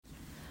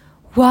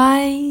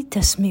Why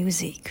does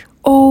music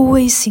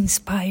always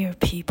inspire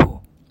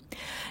people?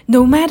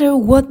 No matter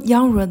what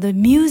genre the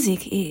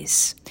music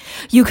is,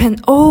 you can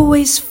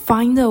always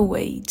find a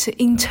way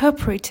to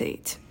interpret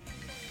it.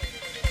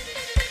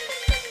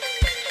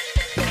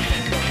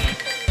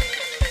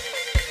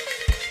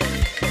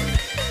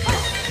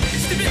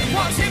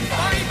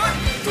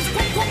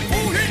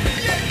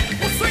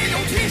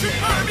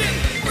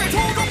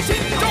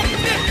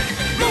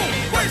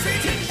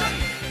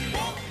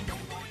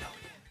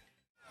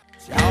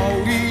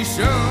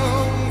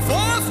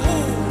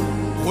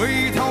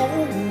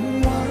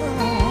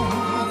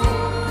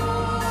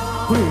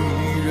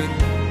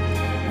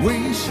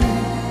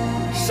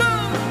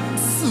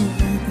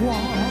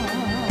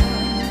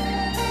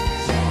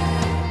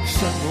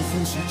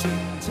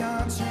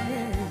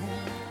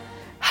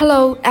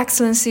 Hello,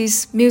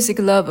 Excellencies, music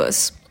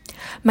lovers.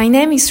 My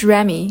name is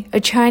Remy, a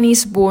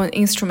Chinese-born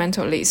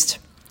instrumentalist.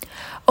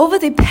 Over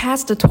the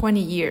past 20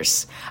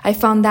 years, I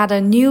found that a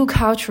new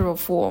cultural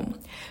form,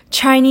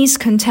 Chinese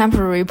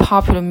contemporary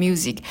popular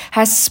music,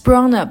 has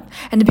sprung up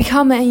and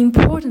become an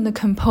important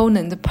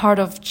component part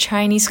of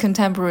Chinese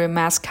contemporary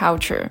mass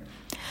culture.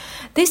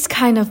 This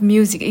kind of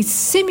music is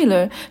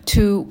similar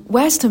to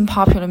Western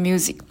popular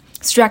music,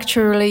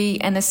 structurally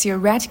and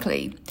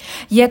theoretically,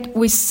 yet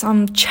with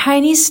some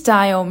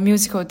Chinese-style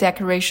musical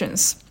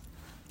decorations,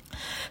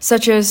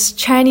 such as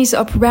Chinese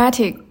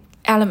operatic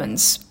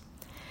elements.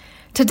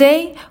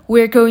 Today,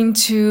 we're going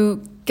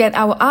to get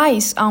our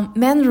eyes on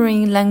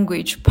Mandarin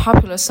language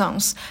popular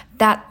songs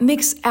that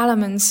mix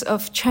elements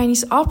of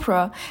Chinese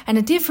opera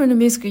and different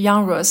music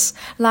genres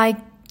like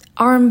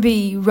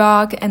R&B,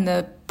 rock, and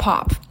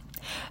pop.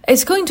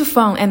 It's going to be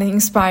fun and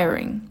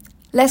inspiring.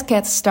 Let's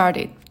get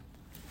started.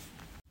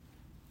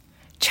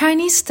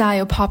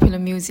 Chinese-style popular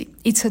music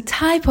is a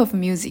type of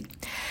music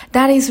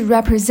that is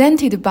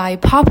represented by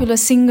popular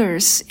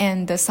singers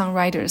and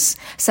songwriters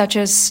such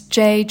as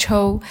Jay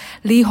Chou,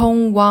 Li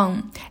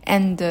Hongwang,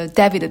 and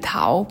David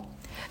Tao.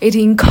 It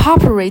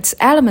incorporates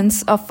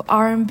elements of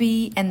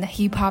R&B and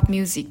hip-hop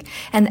music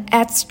and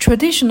adds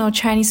traditional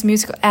Chinese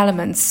musical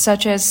elements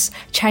such as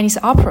Chinese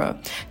opera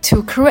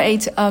to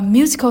create a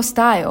musical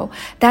style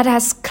that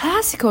has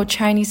classical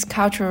Chinese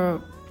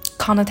cultural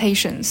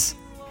connotations.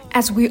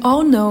 As we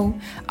all know,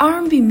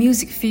 R&B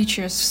music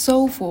features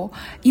soulful,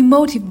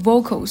 emotive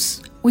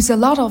vocals with a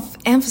lot of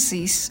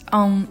emphasis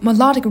on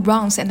melodic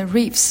runs and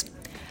riffs.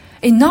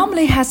 It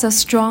normally has a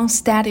strong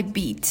static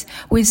beat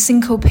with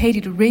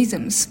syncopated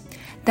rhythms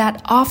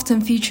that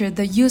often feature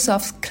the use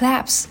of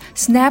claps,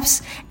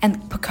 snaps,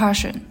 and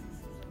percussion.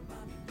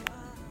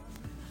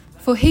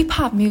 For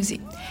hip-hop music,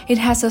 it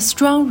has a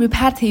strong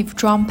repetitive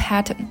drum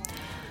pattern.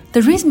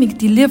 The rhythmic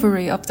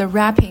delivery of the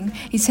rapping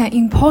is an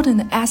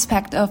important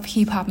aspect of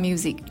hip-hop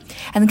music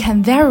and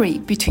can vary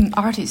between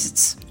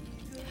artists.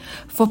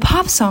 For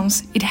pop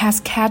songs, it has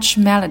catchy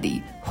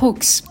melody,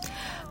 hooks,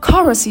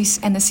 choruses,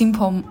 and a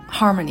simple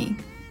harmony.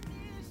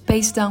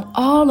 Based on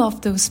all of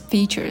those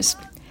features,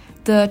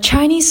 the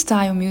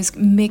Chinese-style music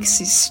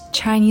mixes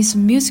Chinese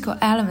musical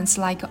elements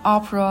like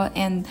opera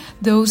and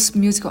those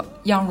musical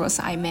genres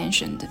I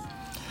mentioned.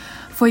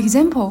 For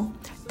example,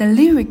 the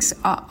lyrics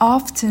are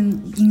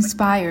often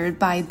inspired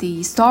by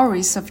the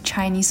stories of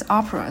Chinese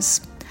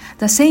operas.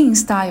 The singing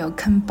style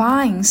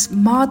combines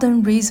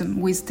modern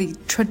rhythm with the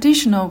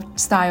traditional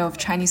style of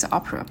Chinese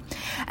opera,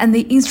 and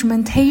the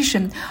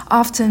instrumentation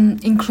often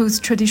includes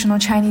traditional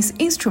Chinese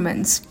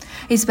instruments,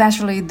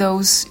 especially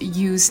those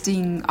used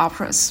in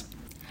operas.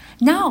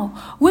 Now,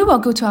 we will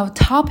go to our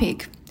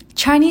topic,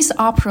 Chinese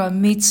opera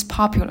meets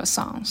popular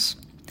songs.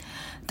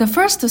 The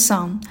first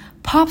song,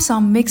 pop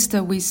song mixed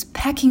with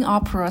Peking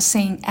opera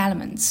singing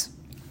elements.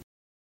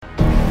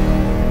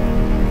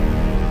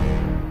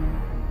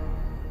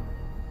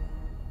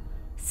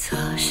 左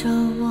手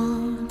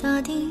握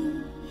大地，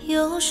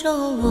右手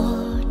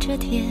握着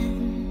天，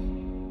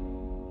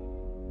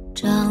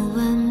掌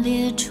纹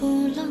裂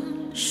出了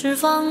释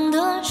放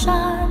的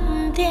闪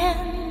电，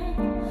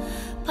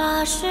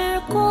把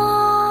时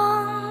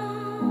光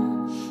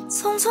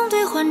匆匆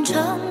兑换成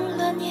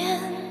了年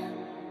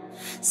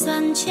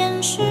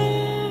，3000世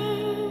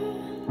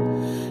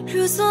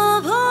如所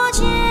破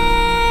茧，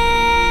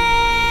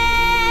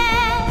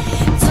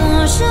左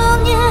手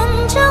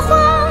捻着花，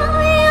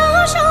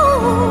右手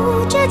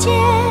舞着剑，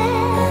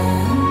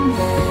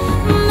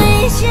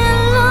眉间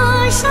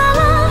落下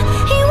了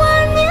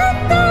10000年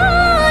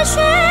的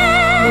雪。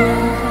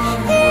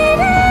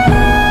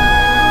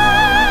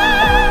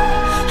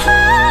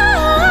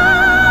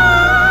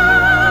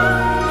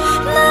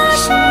那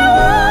是我。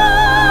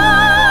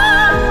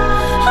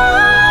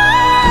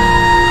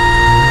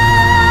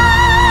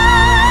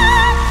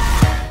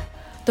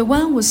The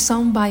one was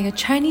sung by a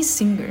Chinese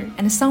singer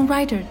and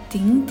songwriter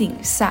Ding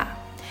Ding Sa.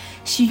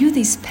 She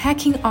uses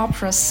Peking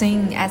opera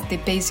singing as the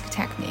basic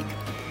technique.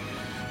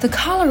 The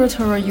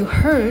coloratura you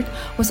heard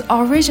was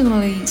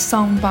originally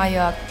sung by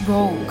a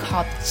role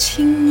called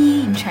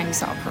Qingyi in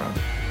Chinese opera.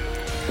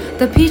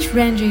 The pitch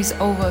ranges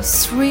over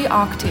 3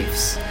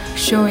 octaves,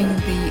 showing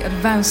the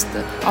advanced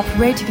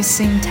operatic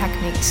singing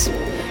techniques.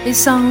 It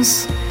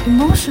sounds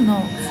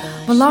emotional,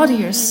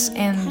 melodious,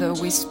 and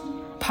with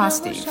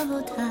positive.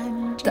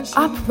 The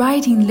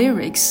uprighting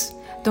lyrics,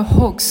 the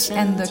hooks,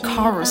 and the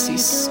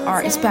choruses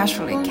are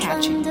especially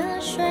catchy.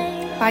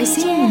 By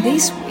singing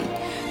this way,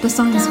 the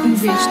song is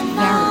enriched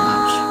very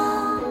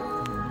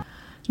much.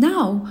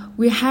 Now,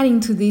 we're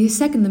heading to the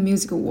second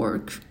musical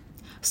work,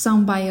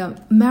 sung by an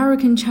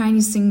American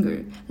Chinese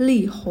singer,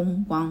 Li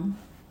Hongwang.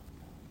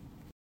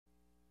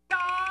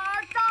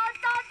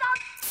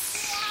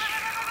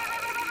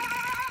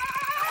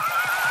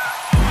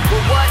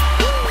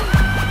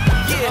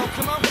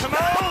 Come on，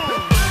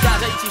 大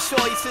家一起说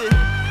一次，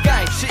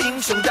盖世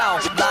英雄到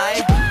来。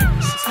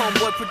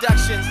Homeboy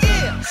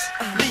Productions，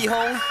 力宏、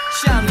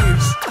项羽、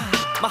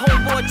马后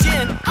波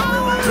剑。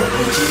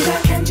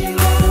看见我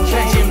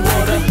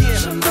的，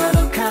什么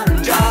都看不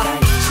着。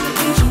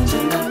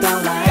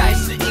盖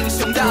世英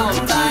雄到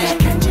来，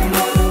看见我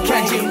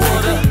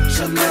的，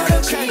什么都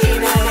看不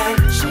着。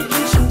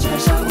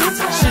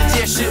世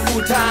界是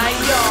舞台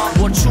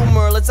哟，我出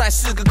门了，载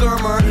4个哥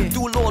们儿，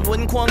镀落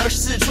轮廓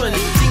24寸。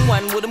今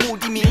晚我的目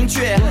的明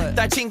确，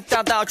带青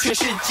岛到全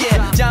世界，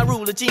加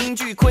入了京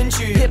剧昆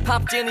曲 Hip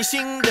Hop， 建立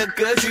新的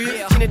格局，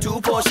新的突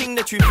破，新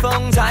的曲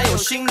风，才有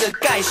新的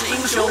盖世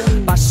英雄。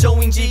把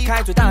收音机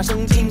开最大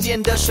声，听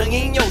见的声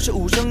音又是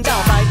5声道，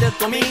白的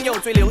夺命又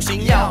最流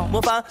行，要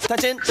模仿他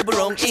真的不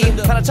容易，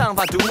他的唱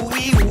法独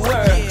一无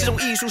二，这种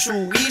艺术数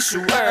1数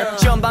2，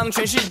希望帮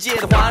全世界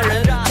的华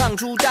人唱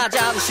出大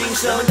家的心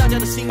声，大家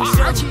的心声。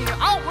而且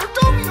傲儿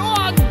中原，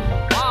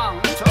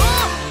望着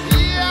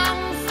阳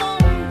风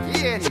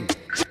艳。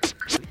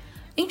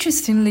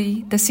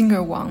Interestingly, the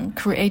singer Wang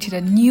created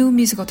a new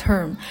musical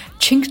term,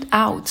 "chinked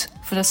out,"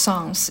 for the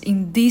songs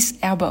in this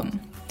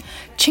album.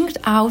 Chinked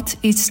out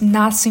is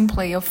not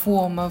simply a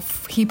form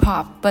of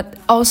hip-hop, but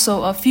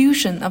also a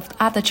fusion of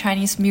other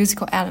Chinese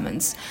musical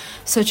elements,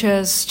 such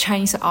as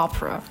Chinese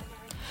opera.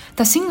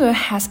 The singer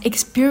has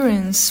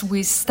experience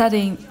with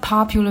studying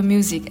popular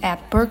music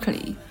at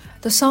Berkeley.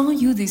 The song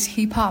uses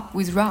hip-hop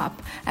with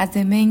rap as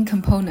the main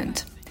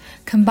component,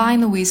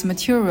 combined with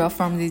material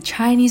from the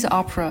Chinese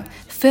opera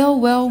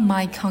Farewell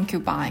My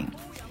Concubine.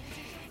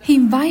 He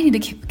invited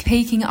the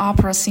Peking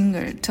opera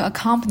singer to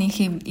accompany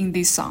him in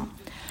this song.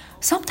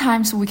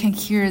 Sometimes we can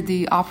hear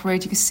the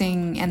operatic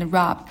sing and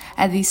rap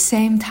at the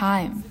same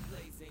time.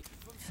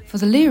 For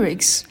the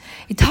lyrics,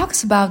 it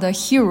talks about the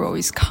hero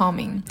is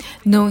coming,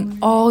 knowing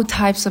all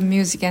types of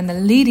music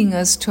and leading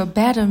us to a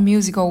better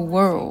musical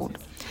world.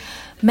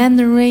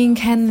 Mandarin,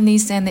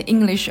 Cantonese, and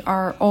English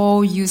are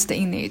all used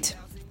in it.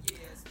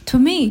 To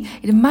me,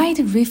 it might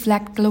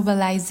reflect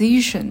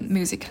globalization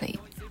musically.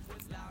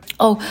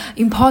 Oh,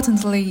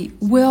 importantly,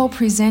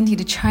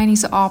 well-presented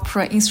Chinese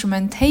opera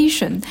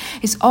instrumentation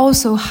is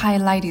also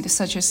highlighted,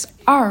 such as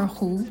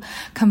erhu,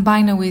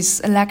 combined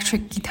with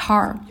electric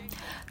guitar.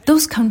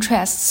 Those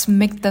contrasts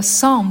make the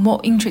song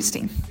more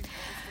interesting.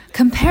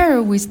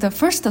 Compared with the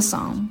first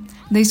song,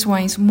 this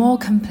one is more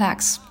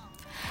complex.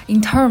 In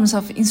terms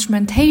of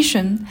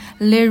instrumentation,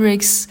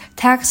 lyrics,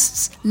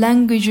 texts,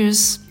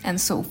 languages,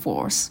 and so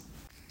forth.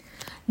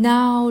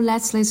 Now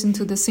let's listen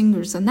to the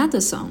singer's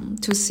another song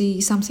to see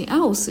something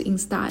else in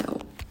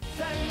style.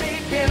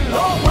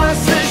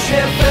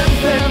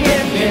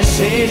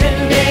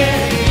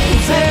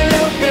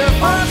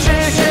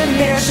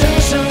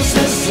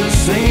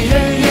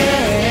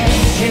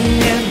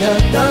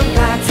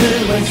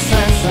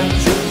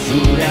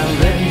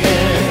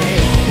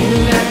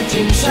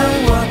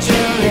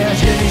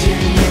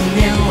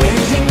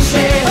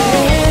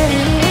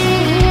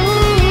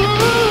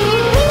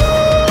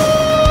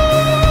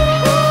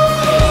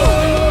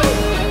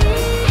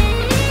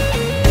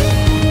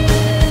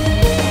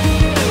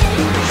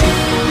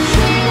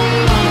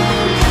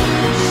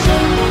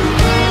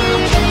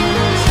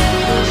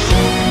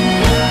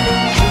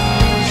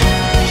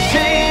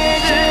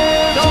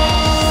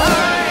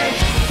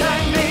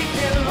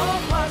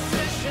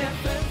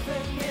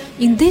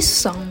 In this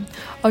song,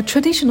 a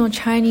traditional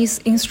Chinese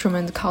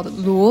instrument called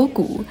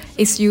luogu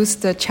is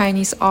used in the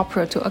Chinese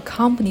opera to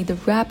accompany the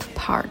rap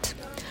part.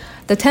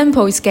 The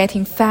tempo is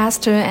getting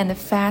faster and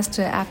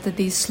faster after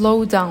the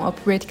slow-down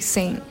operatic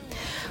scene,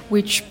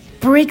 which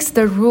breaks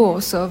the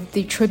rules of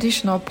the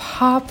traditional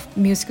pop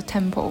music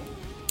tempo.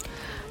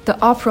 The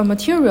opera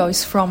material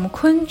is from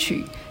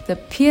Kunqu, the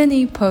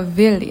Peony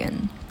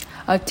Pavilion,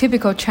 a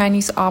typical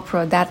Chinese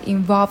opera that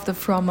evolved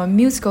from a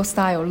musical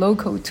style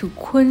local to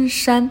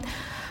Kunshan,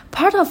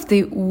 part of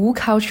the Wu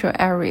culture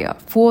area,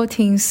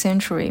 14th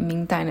century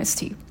Ming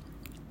Dynasty.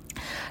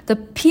 The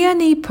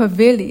Peony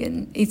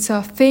Pavilion is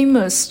a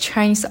famous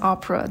Chinese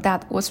opera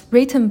that was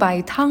written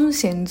by Tang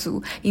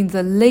Xianzu in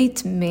the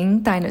late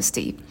Ming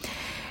Dynasty.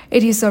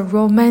 It is a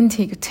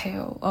romantic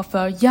tale of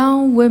a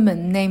young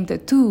woman named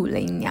Du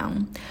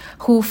Lingyang,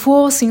 who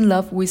falls in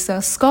love with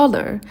a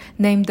scholar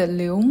named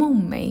Liu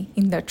Mengmei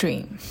in the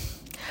dream.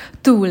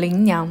 Du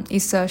Lingyang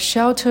is a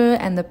sheltered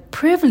and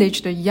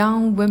privileged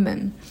young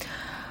woman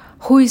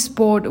who is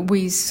bored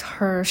with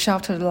her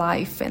sheltered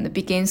life and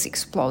begins to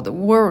explore the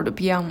world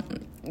beyond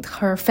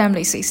her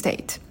family's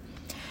estate.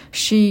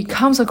 she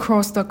comes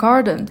across the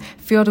garden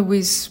filled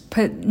with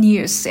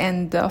peonies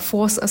and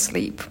falls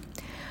asleep,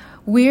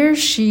 where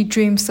she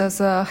dreams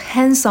as a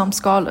handsome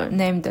scholar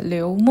named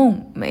Liu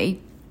Mengmei.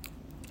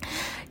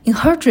 In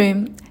her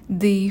dream,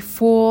 they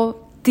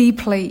fall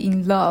deeply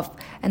in love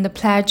and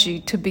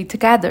pledge to be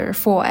together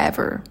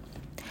forever.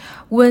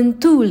 When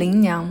Du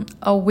Lingniang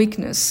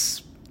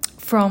awakens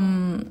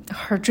from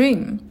her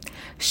dream,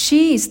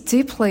 she is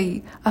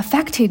deeply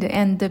affected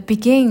and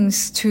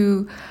begins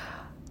to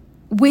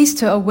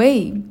waste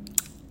away,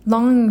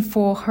 longing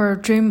for her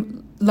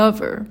dream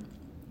lover.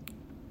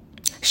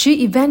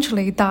 She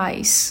eventually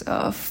dies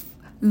of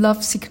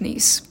love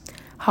sickness.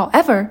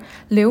 However,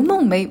 Liu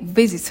Mengmei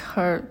visits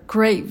her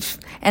grave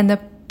and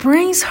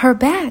brings her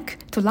back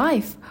to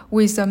life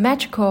with a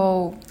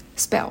magical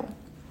spell.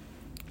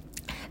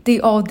 They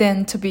all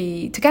then to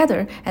be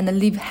together and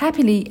live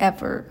happily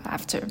ever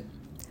after.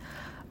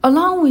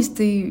 Along with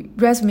the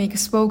rhythmic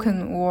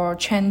spoken or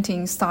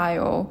chanting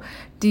style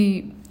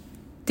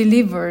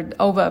delivered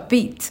over a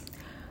beat,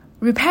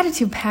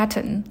 repetitive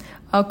pattern,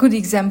 a good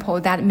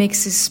example that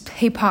mixes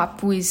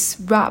hip-hop with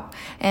rap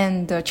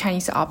and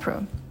Chinese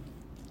opera.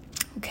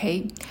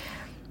 Okay,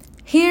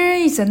 here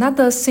is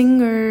another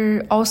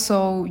singer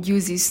also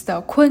uses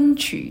the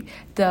Kunqu,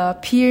 the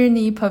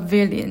peony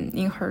pavilion,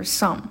 in her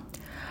song.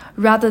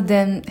 Rather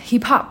than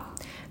hip-hop,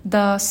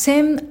 the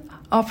same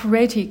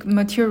operatic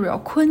material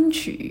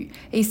Kunqu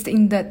is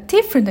in the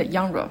different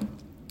genre.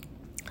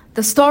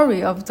 The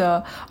story of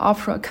the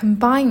opera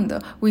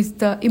combined with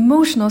the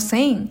emotional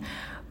scene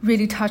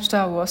really touched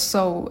our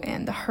soul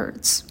and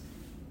hearts.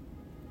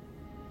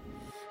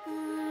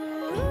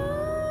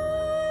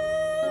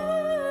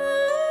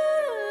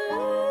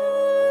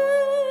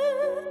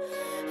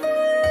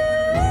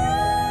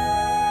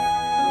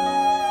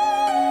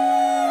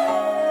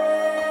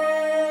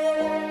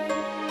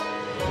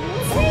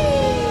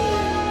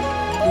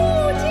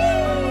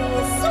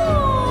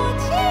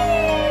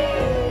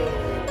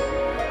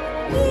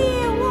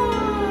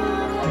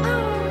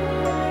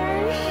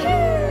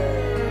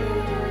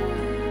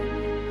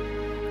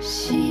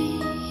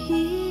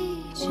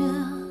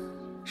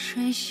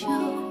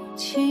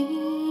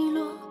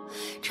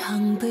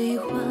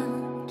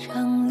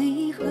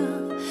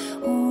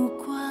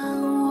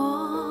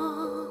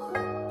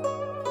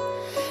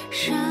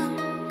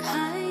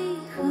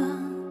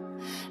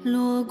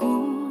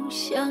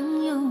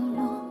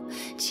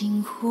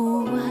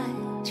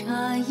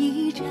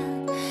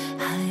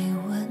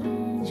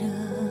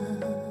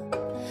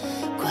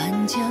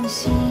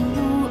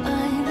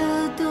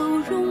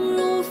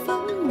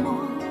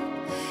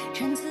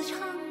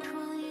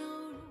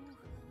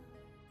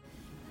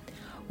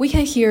 We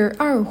can hear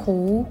二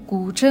胡,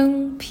 古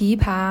筝, 琵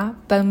琶,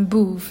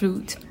 bamboo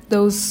flute,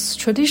 those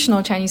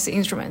traditional Chinese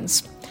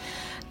instruments.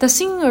 The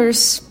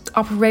singers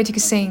operatic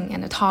sing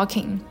and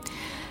talking.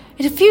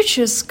 It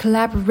features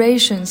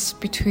collaborations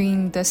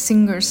between the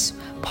singers,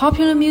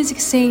 popular music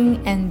sing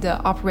and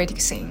the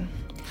operatic sing.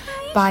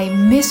 By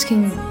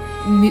mixing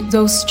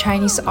those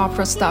Chinese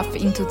opera stuff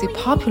into the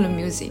popular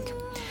music,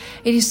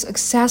 it is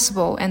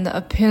accessible and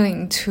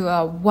appealing to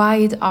a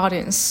wide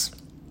audience.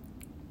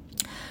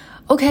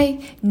 Okay,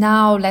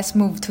 now let's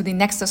move to the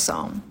next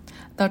song,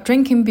 The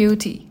Drinking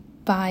Beauty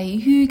by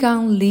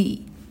Yugang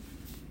Li.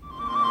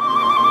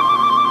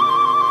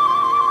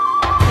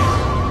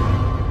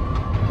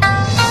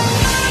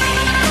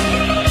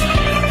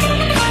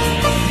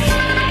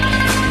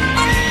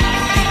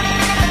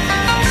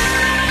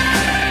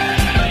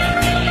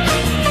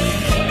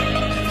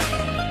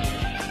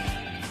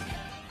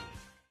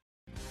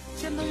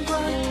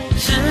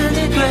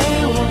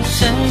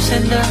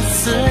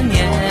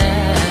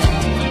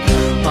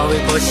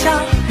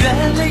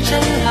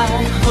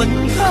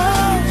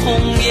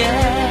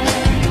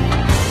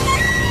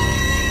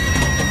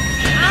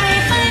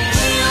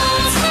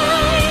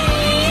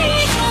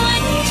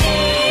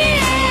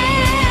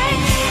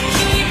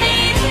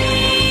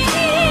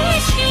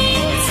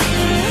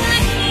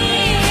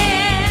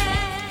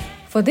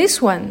 For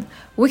this one,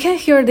 we can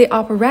hear the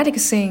operatic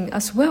sing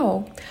as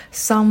well,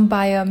 sung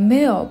by a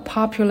male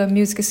popular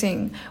music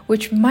sing,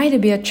 which might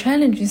be a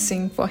challenging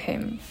thing for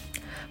him.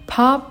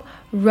 Pop,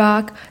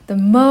 rock, the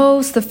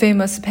most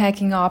famous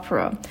Peking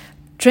opera,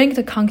 Drink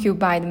the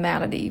Concubine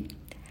melody.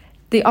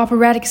 The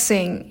operatic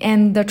sing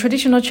and the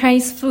traditional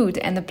Chinese flute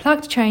and the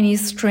plucked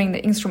Chinese stringed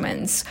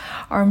instruments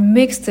are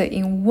mixed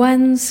in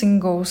one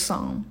single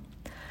song.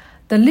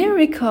 The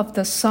lyric of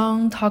the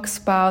song talks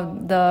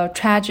about the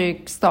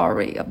tragic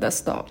story of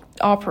the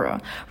opera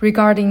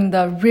regarding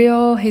the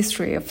real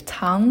history of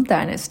Tang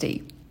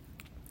Dynasty.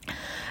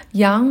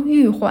 Yang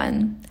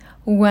Yuhuan,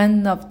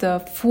 one of the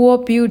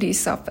four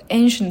beauties of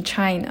ancient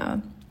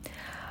China,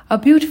 a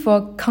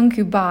beautiful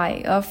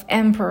concubine of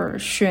Emperor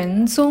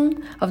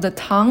Xuanzong of the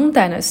Tang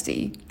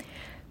Dynasty,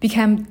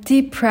 became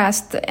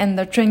depressed and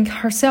drank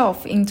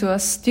herself into a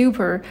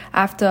stupor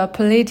after a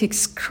political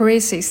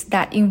crisis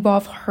that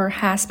involved her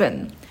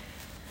husband.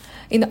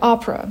 In the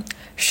opera,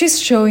 she's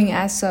showing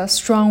as a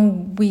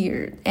strong,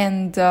 weird,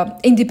 and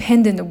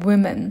independent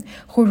woman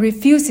who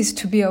refuses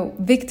to be a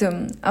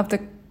victim of the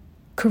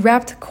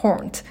corrupt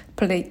court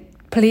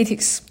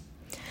politics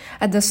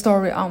as the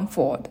story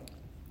unfolds.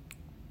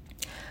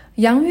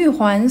 Yang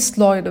Yuhuan's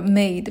loyal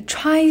maid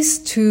tries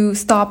to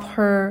stop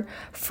her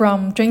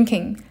from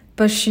drinking,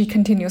 but she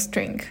continues to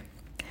drink.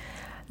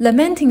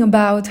 Lamenting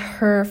about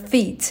her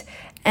fate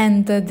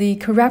and the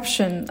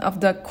corruption of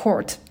the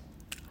court,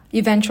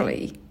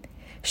 eventually,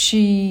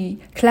 she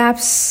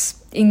collapses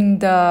in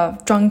the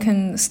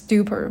drunken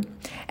stupor,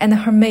 and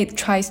her maid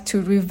tries to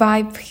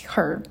revive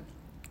her.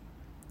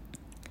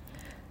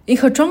 In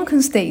her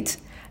drunken state,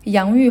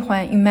 Yang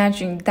Yuhuan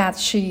imagined that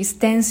she is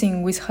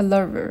dancing with her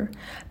lover,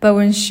 but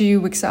when she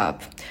wakes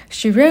up,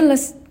 she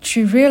realized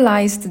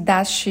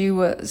that she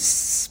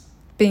was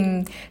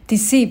being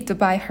deceived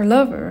by her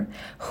lover,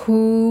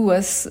 who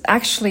was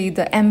actually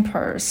the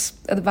emperor's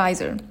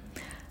advisor.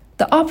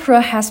 The opera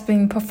has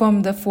been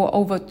performed for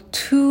over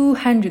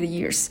 200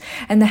 years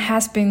and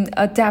has been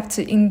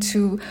adapted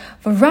into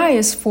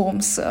various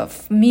forms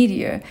of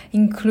media,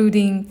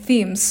 including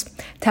films,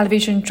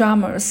 television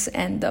dramas,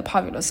 and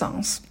popular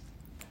songs.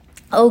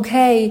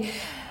 Okay,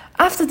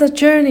 after the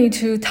journey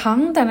to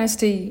Tang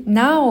Dynasty,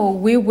 now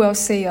we will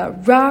see a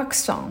rock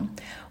song,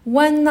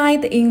 One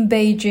Night in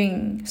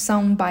Beijing,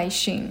 sung by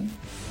Xin.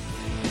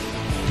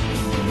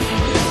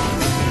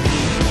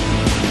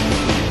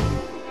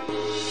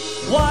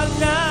 One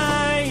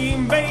night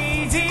in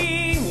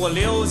Beijing， 我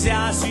留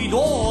下许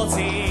多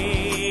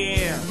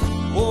情，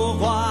不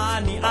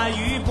管你爱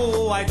与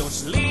不爱，都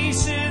是历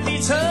史的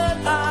尘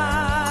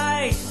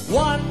埃。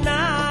One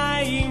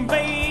night in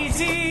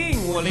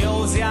Beijing， 我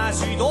留下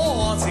许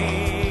多情，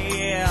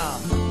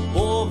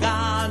不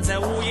敢在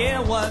午夜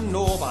问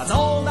路，把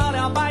走到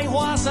了百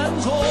花深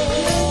处。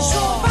人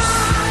说百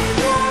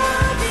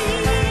花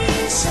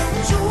的深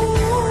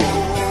处。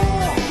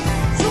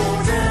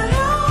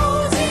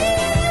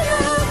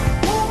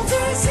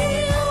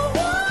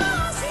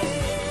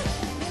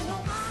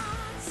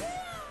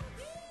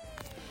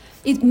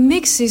It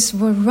mixes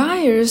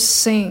various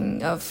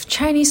singing of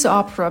Chinese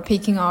opera,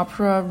 Peking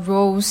opera,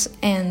 roles,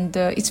 and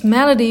its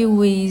melody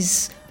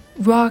with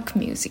rock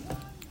music.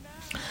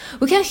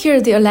 We can hear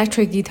the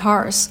electric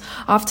guitars,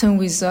 often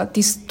with a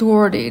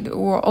distorted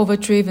or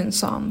overdriven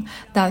sound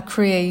that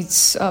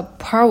creates a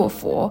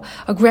powerful,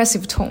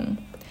 aggressive tone.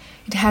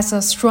 It has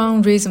a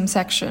strong rhythm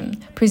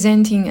section,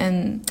 presenting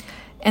an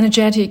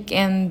energetic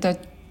and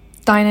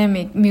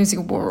dynamic music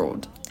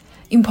world.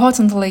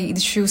 Importantly,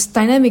 it shows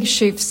dynamic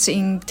shifts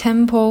in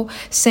tempo,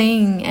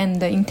 singing,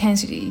 and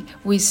intensity,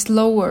 with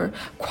slower,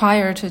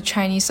 quieter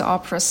Chinese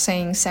opera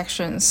singing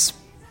sections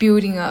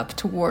building up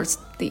towards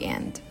the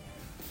end.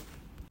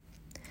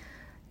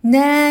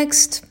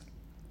 Next,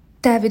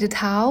 David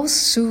Tao,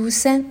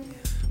 Susan.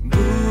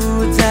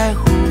 不在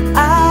乎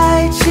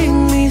爱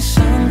情里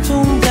伤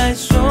痛在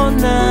所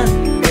难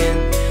免，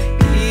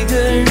一个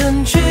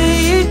人却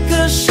一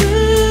个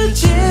世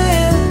界。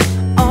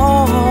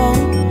哦。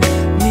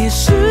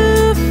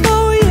是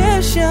否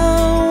也像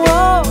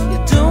我，也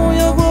动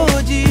摇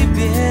过几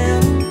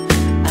遍？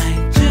爱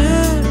只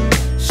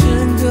是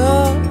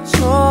个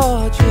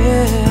错觉。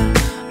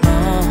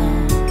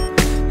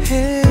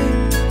嘿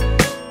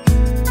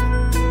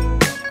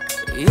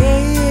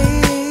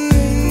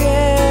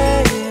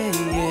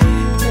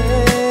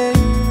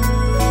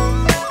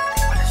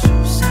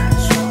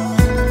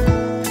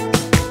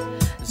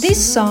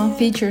，This song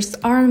features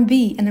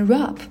R&B and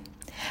rap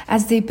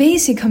as the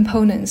basic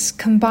components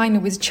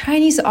combined with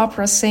Chinese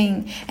opera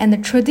singing and the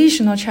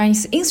traditional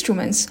Chinese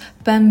instruments,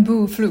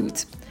 bamboo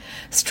flute,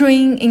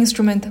 string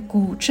instrument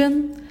gu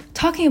zhen,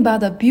 talking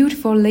about a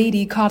beautiful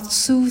lady called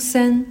Su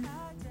Sen.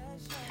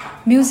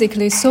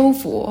 Musically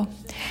soulful,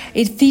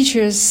 it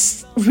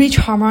features rich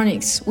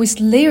harmonics with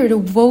layered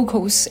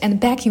vocals and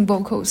backing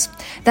vocals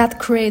that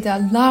create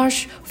a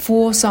large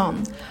full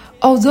song,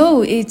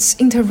 although it's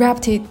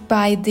interrupted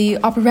by the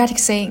operatic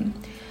singing.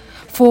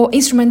 For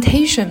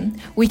instrumentation,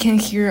 we can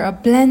hear a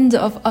blend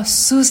of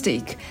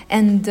acoustic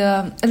and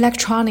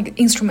electronic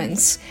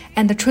instruments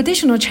and the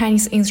traditional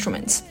Chinese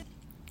instruments.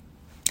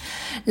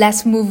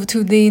 Let's move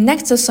to the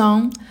next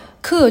song,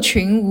 客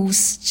群无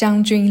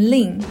将军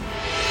令.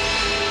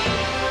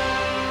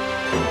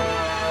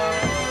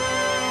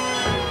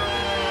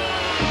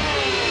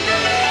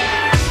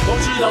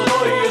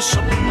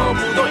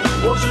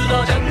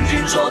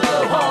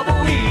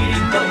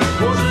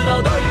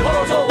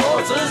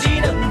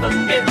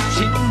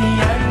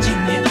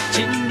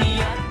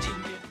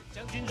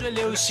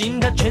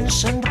他全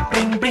身的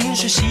bling bling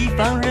是西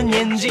方人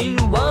眼睛，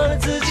忘了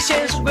自己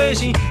现实归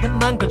心，他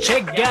满口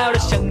check out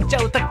想叫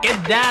他 get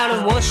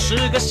out， 我是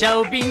个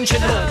小兵，却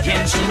乐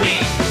天知命，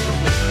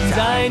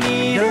在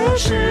你的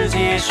世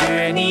界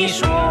学你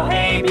说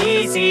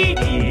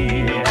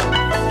ABCD，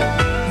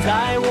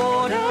 在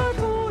我的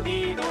土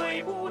地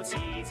对不起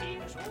请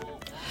说。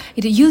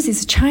 It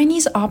uses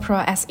Chinese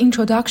opera as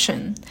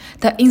introduction.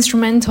 The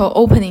instrumental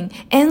opening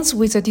ends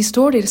with a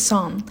distorted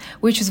song,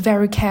 which is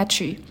very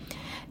catchy.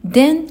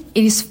 Then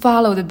it is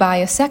followed by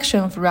a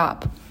section of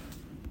rap.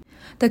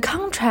 The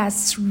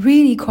contrasts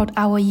really caught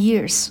our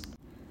ears.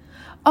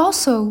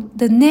 Also,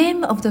 the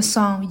name of the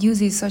song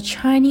uses a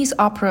Chinese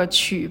opera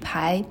曲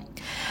牌,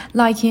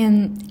 like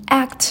an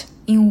act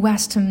in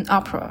Western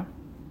opera.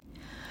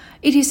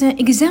 It is an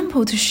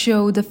example to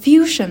show the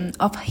fusion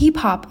of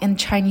hip-hop and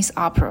Chinese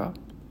opera.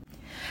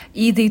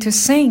 Easy to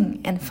sing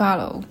and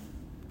follow.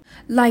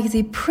 Like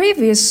the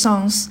previous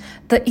songs,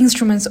 the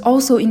instruments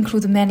also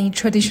include many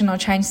traditional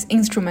Chinese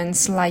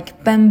instruments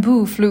like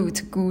bamboo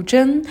flute, 古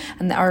筝,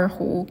 and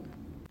erhu.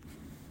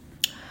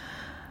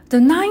 The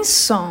ninth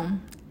song,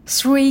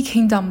 Three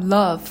Kingdom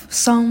Love,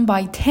 sung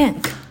by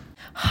Tank,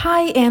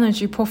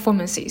 high-energy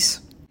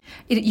performances.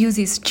 It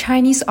uses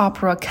Chinese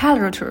opera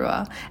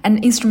coloratura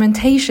and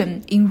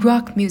instrumentation in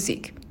rock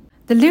music.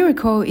 The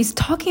lyrical is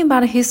talking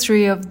about the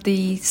history of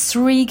the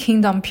Three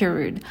Kingdom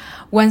period,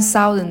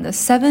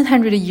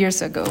 1,700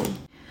 years ago.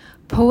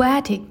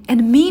 Poetic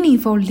and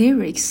meaningful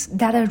lyrics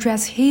that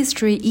address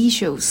history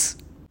issues.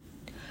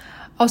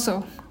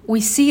 Also, we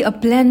see a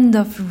blend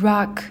of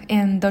rock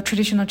and the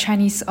traditional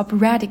Chinese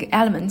operatic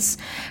elements,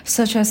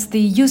 such as the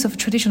use of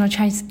traditional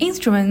Chinese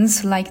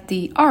instruments like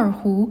the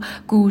erhu,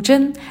 古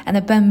筝, and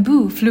the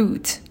bamboo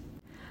flute.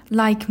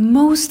 Like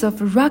most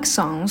of rock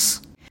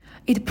songs,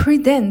 it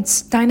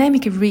presents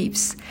dynamic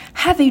riffs,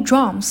 heavy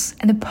drums,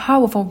 and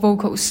powerful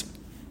vocals.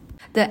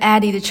 The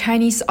added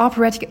Chinese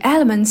operatic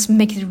elements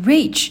make it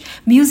rich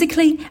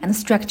musically and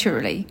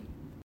structurally.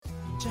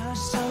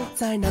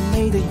 在南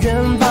美的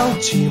远方，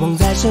期望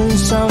在身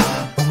上，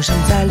梦想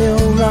在流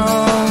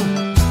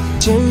浪，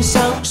肩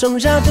上剩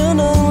下的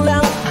能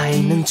量，还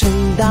能撑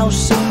到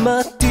什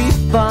么地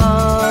方？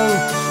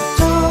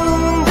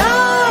等待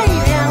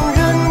两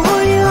人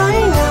归来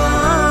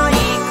那一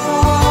刻，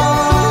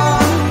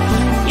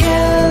眼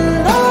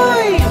泪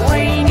为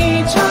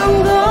你唱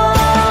歌。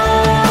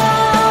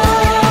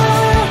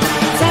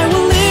在我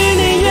离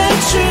你远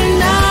去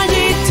那一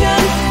天，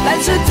蓝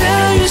色的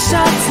雨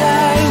洒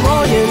在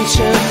我眼前。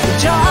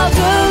骄傲的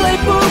泪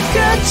不可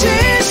及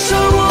守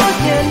我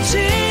眼睛。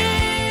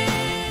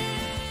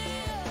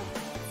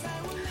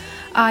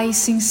I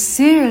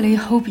sincerely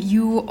hope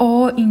you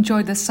all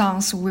enjoyed the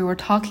songs we were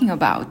talking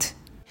about.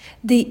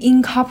 The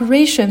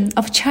incorporation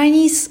of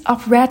Chinese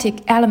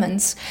operatic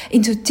elements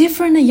into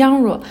different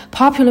genre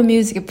popular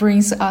music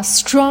brings a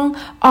strong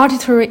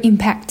auditory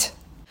impact,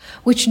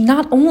 which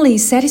not only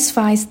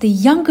satisfies the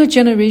younger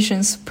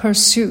generation's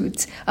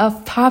pursuit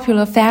of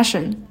popular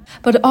fashion,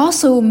 but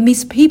also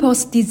meets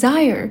people's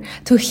desire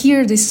to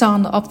hear the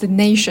sound of the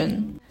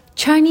nation.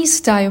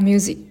 Chinese-style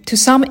music, to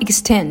some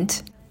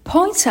extent,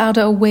 points out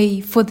a way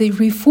for the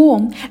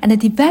reform and the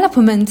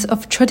development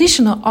of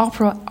traditional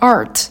opera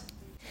art.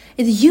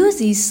 It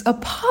uses a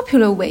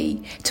popular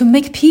way to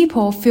make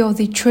people feel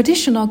the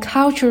traditional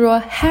cultural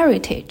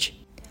heritage.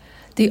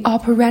 The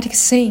operatic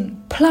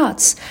scene,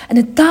 plots, and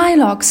the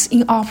dialogues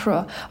in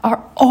opera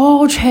are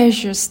all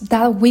treasures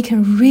that we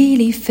can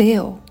really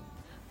feel.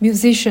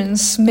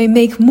 Musicians may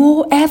make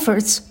more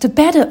efforts to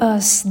better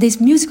us these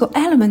musical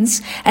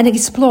elements and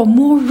explore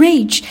more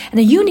rich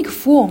and unique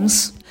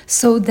forms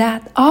so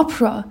that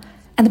opera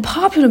and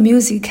popular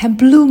music can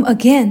bloom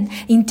again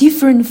in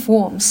different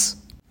forms.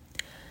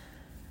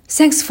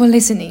 Thanks for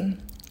listening.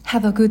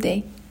 Have a good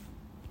day.